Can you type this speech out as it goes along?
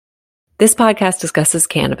This podcast discusses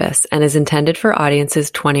cannabis and is intended for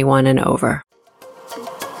audiences 21 and over.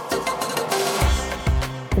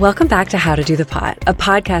 Welcome back to How to Do the Pot, a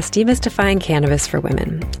podcast demystifying cannabis for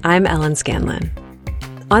women. I'm Ellen Scanlon.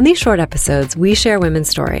 On these short episodes, we share women's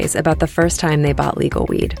stories about the first time they bought legal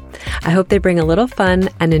weed. I hope they bring a little fun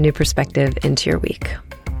and a new perspective into your week.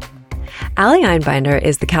 Allie Einbinder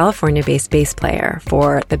is the California-based bass player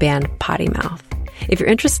for the band Potty Mouth. If you're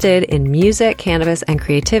interested in music, cannabis, and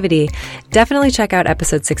creativity, definitely check out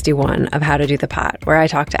episode 61 of How to Do the Pot, where I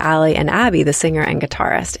talk to Allie and Abby, the singer and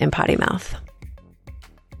guitarist in Potty Mouth.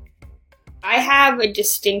 I have a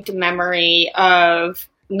distinct memory of,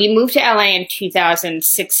 we moved to LA in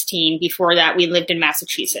 2016. Before that, we lived in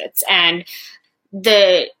Massachusetts. And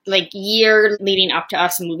the year leading up to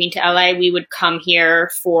us moving to LA, we would come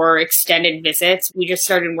here for extended visits. We just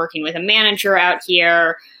started working with a manager out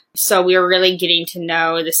here. So we were really getting to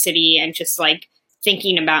know the city and just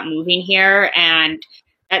thinking about moving here. And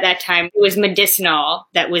at that time, it was medicinal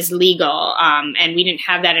that was legal. And we didn't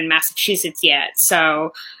have that in Massachusetts yet.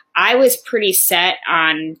 So I was pretty set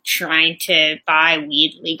on trying to buy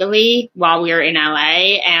weed legally while we were in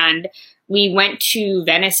LA. And we went to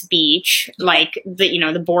Venice Beach,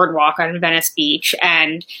 the boardwalk on Venice Beach.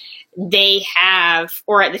 And they have,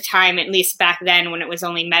 or at the time, at least back then when it was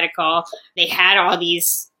only medical, they had all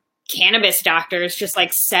these cannabis doctors just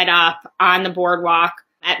set up on the boardwalk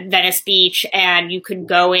at Venice Beach, and you could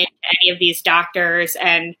go in to any of these doctors.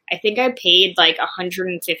 And I think I paid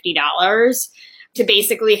 $150 to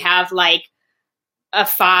basically have a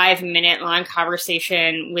 5-minute long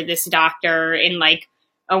conversation with this doctor in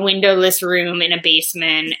a windowless room in a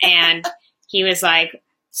basement. And he was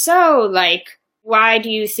so why do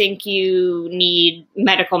you think you need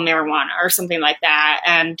medical marijuana or something like that?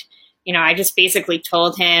 And I just basically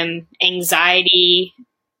told him anxiety,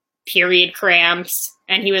 period cramps,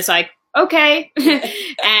 and he was like, okay.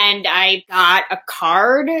 And I got a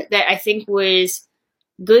card that I think was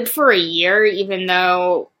good for a year, even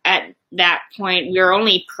though at that point we were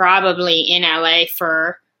only probably in LA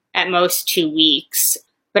for at most 2 weeks.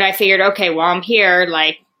 But I figured, okay, while I'm here,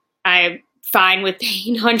 I'm fine with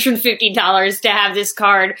paying $150 to have this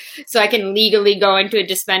card so I can legally go into a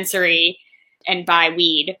dispensary and buy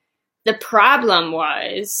weed. The problem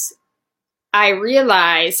was, I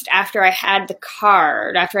realized after I had the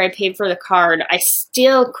card, after I paid for the card, I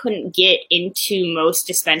still couldn't get into most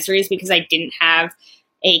dispensaries because I didn't have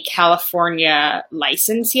a California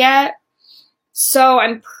license yet. So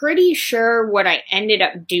I'm pretty sure what I ended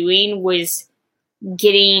up doing was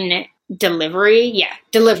getting delivery. Yeah,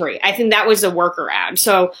 delivery. I think that was a workaround.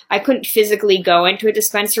 So I couldn't physically go into a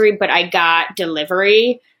dispensary, but I got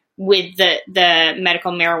delivery with the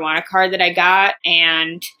medical marijuana card that I got.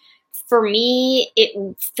 And for me,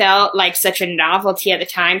 it felt like such a novelty at the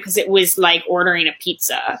time because it was like ordering a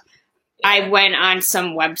pizza. I went on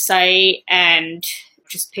some website and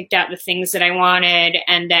just picked out the things that I wanted.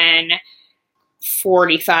 And then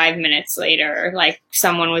 45 minutes later,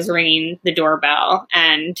 someone was ringing the doorbell.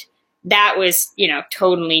 And that was,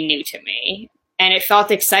 totally new to me. And it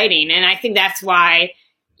felt exciting. And I think that's why,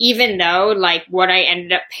 even though what I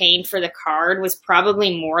ended up paying for the card was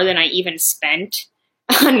probably more than I even spent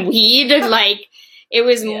on weed, it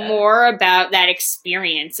was more about that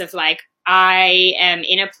experience of I am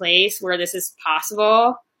in a place where this is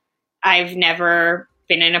possible. I've never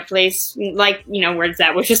been in a place where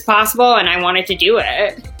that was just possible, and I wanted to do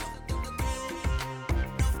it.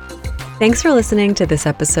 Thanks for listening to this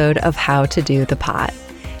episode of How to Do the Pot.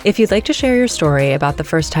 If you'd like to share your story about the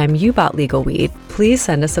first time you bought legal weed, please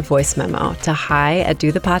send us a voice memo to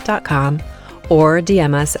hi@dothepot.com or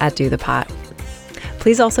DM us at dothepot.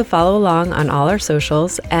 Please also follow along on all our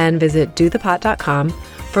socials and visit dothepot.com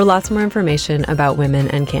for lots more information about women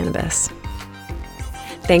and cannabis.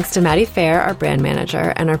 Thanks to Maddie Fair, our brand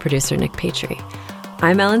manager, and our producer, Nick Patry.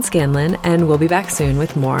 I'm Ellen Scanlon, and we'll be back soon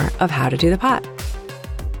with more of How to Do the Pot.